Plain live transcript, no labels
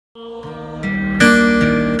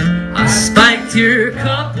filled your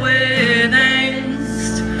cup with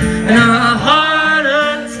angst and a heart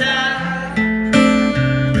attack.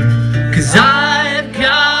 'Cause I've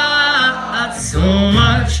got so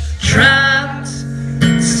much trapped.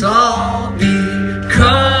 It's all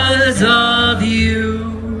because of you.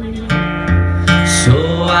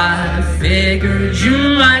 So I figured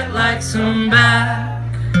you might like some back.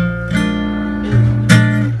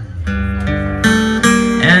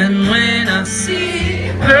 And when I see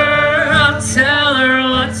her, I'll tell her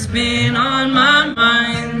what's been on my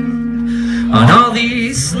mind. On all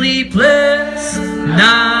these sleepless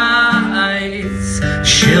nights,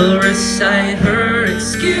 she'll recite her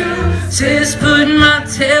excuses, put my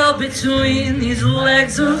tail between these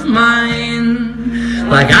legs of mine,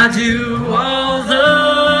 like I do all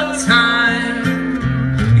the time.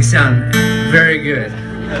 You sound very good.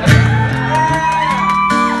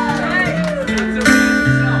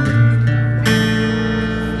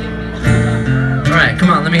 Alright, come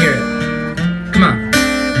on, let me hear it. Come on.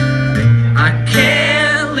 I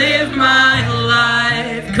can't live my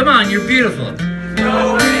life. Come on, you're beautiful.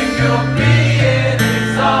 Knowing you'll be in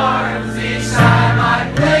his arms each time I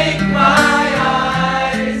blink my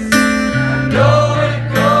eyes. I know it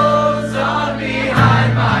goes on behind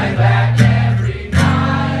my back every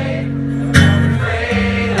night. I'm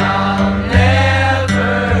afraid I'll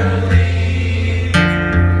never leave.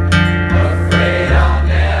 Afraid I'll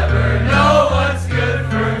never know what's good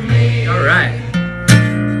for me. Alright.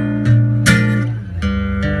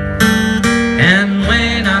 And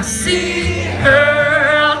when I see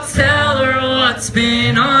her, I'll tell her what's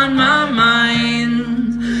been on my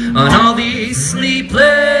mind on all these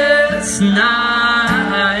sleepless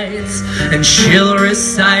nights. And she'll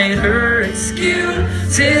recite her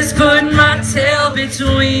excuses, put my tail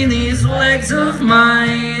between these legs of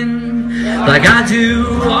mine, like I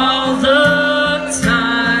do all the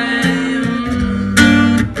time.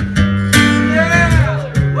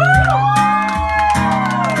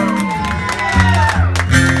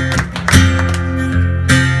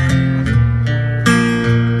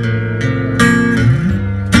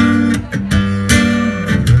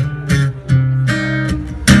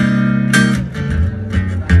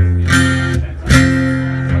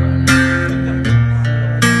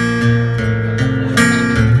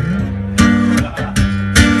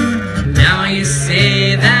 You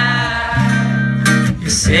say that, you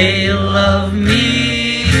say you love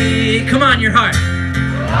me. Come on, your heart.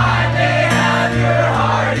 I may have your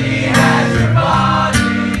heart, he has your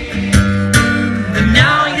body. And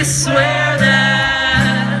now you swear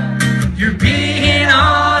that you're being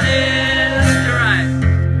honest, right?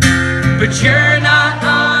 But you're not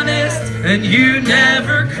honest, and you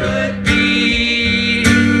never could be.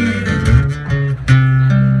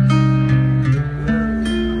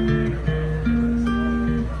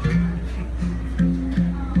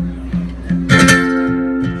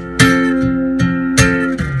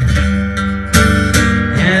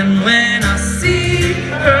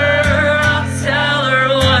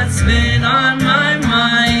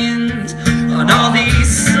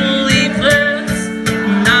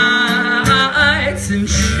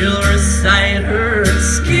 Recite her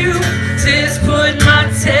excuses, put my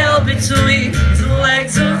tail between the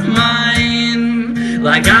legs of mine,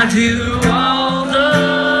 like I do all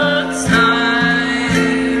the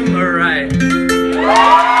time. Alright.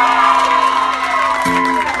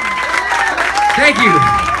 Thank you.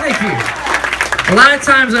 Thank you. A lot of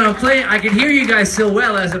times when I'm playing, I can hear you guys so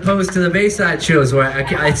well, as opposed to the Bayside shows where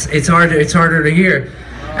it's harder to hear.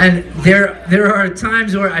 And there are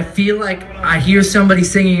times where I feel like I hear somebody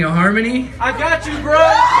singing a harmony. I got you, bro.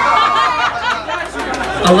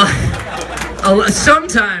 A lot.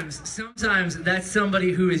 Sometimes that's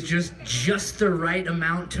somebody who is just the right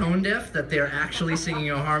amount tone deaf that they're actually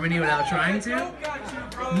singing a harmony without trying to.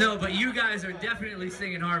 No, but you guys are definitely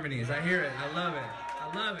singing harmonies. I hear it. I love it. I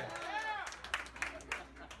love it.